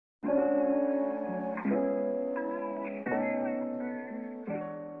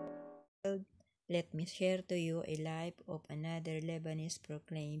Let me share to you a life of another Lebanese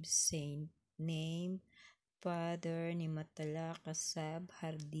proclaimed saint named Father Nimatullah Kassab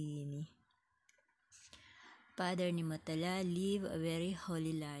Hardini. Father Nimatullah lived a very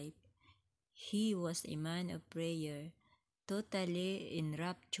holy life. He was a man of prayer, totally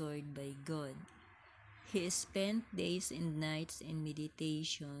enraptured by God. He spent days and nights in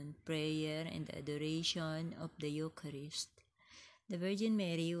meditation, prayer, and adoration of the Eucharist. The Virgin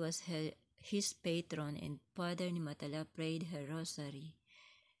Mary was his patron, and Father Nimatullah prayed her rosary.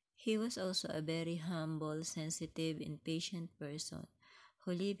 He was also a very humble, sensitive, and patient person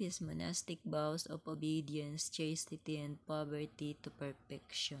who lived his monastic vows of obedience, chastity, and poverty to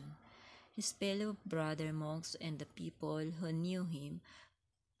perfection. His fellow brother monks and the people who knew him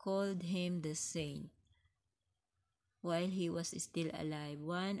called him the saint. While he was still alive,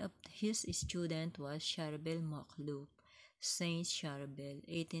 one of his students was Charbel Makhlouf, Saint Charbel,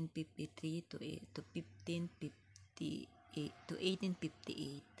 1853 to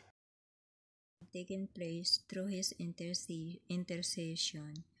 1858, taken place through his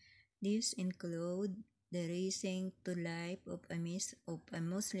intercession. These include the raising to life of a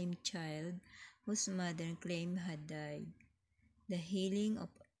Muslim child whose mother claimed had died, the healing of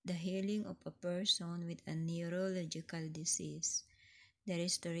a person with a neurological disease, the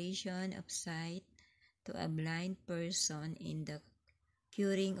restoration of sight to a blind person, in the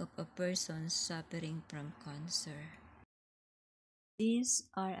curing of a person suffering from cancer. These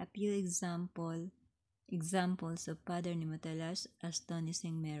are a few examples of Father Nimatullah's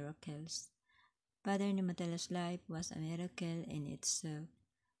astonishing miracles. Father Nimatullah's life was a miracle in itself.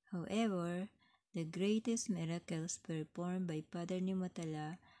 However, the greatest miracles performed by Father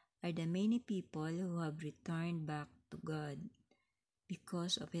Nimatullah are the many people who have returned back to God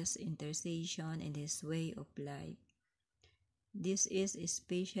because of his intercession and his way of life. This is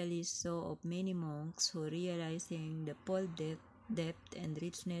especially so of many monks who, realizing the full depth and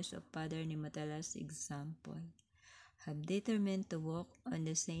richness of Father Nimatullah's example, have determined to walk on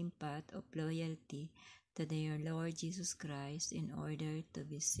the same path of loyalty to their Lord Jesus Christ in order to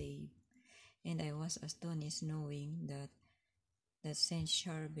be saved. And I was astonished knowing that Saint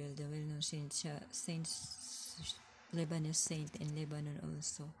Charbel, the well-known Lebanese saint in Lebanon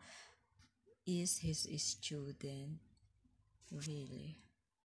also, is his student. Really.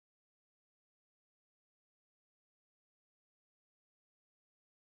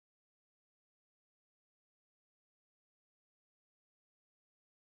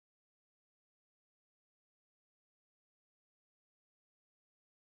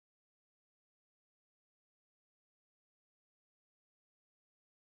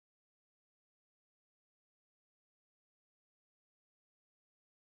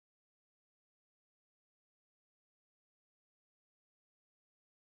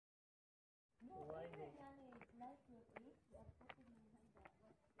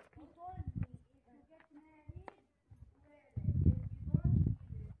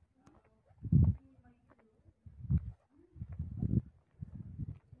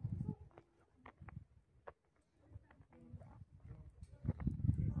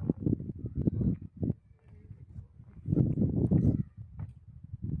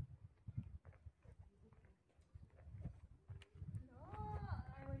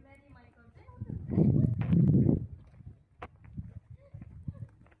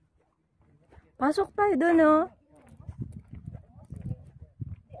 Pasok tayo doon, oh.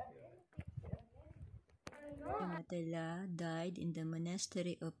 Nimatullah died in the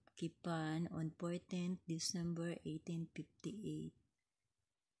monastery of Kipan on 14th December 1858.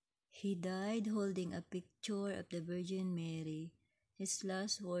 He died holding a picture of the Virgin Mary, his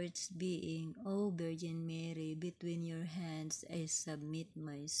last words being, "O Virgin Mary, between your hands I submit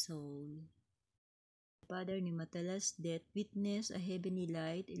my soul." Father Nimatullah's death witnessed a heavenly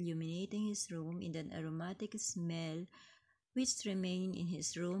light illuminating his room in an aromatic smell which remained in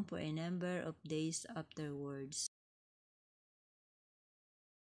his room for a number of days afterwards.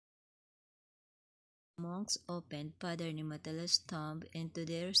 Monks opened Father Nimatullah's tomb, and to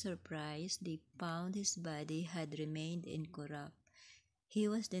their surprise they found his body had remained incorrupt.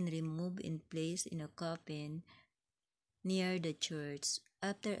 He was then removed and placed in a coffin near the church.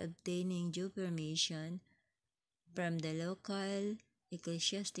 After obtaining due permission from the local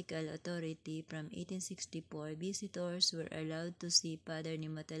ecclesiastical authority from 1864, visitors were allowed to see Father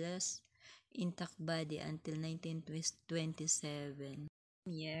Nimatullah's intact body until 1927.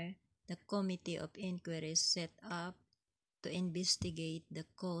 Year, the Committee of Inquiry set up to investigate the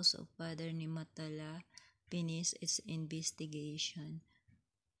cause of Father Nimatullah finished its investigation.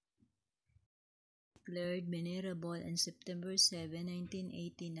 declared venerable on September 7,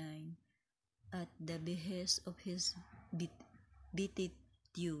 1989, at the behest of his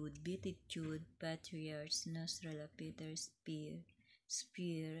beatitude Patriarch Nasrallah Peter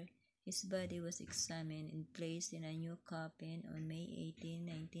Spear. His body was examined and placed in a new coffin on May 18,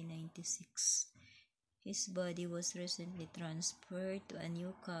 1996. His body was recently transferred to a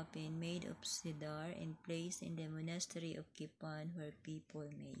new coffin made of cedar and placed in the monastery of Kipan, where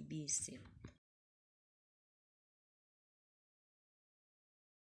people may visit.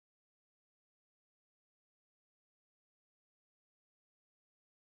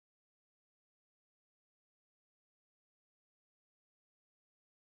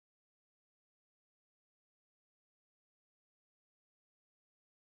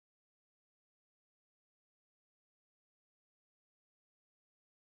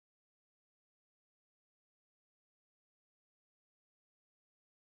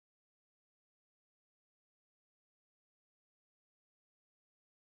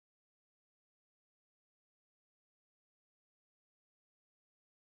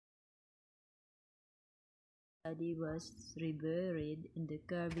 His body was reburied in the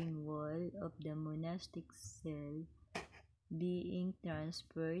carving wall of the monastic cell, being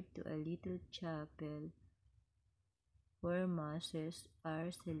transferred to a little chapel where masses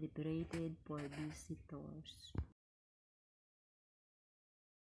are celebrated for visitors.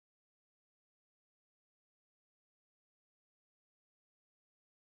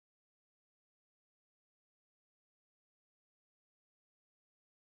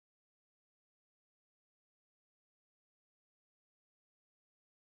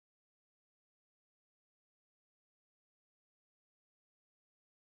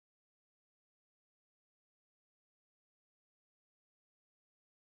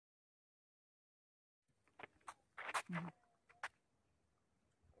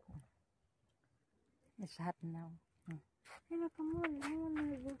 It's hot now.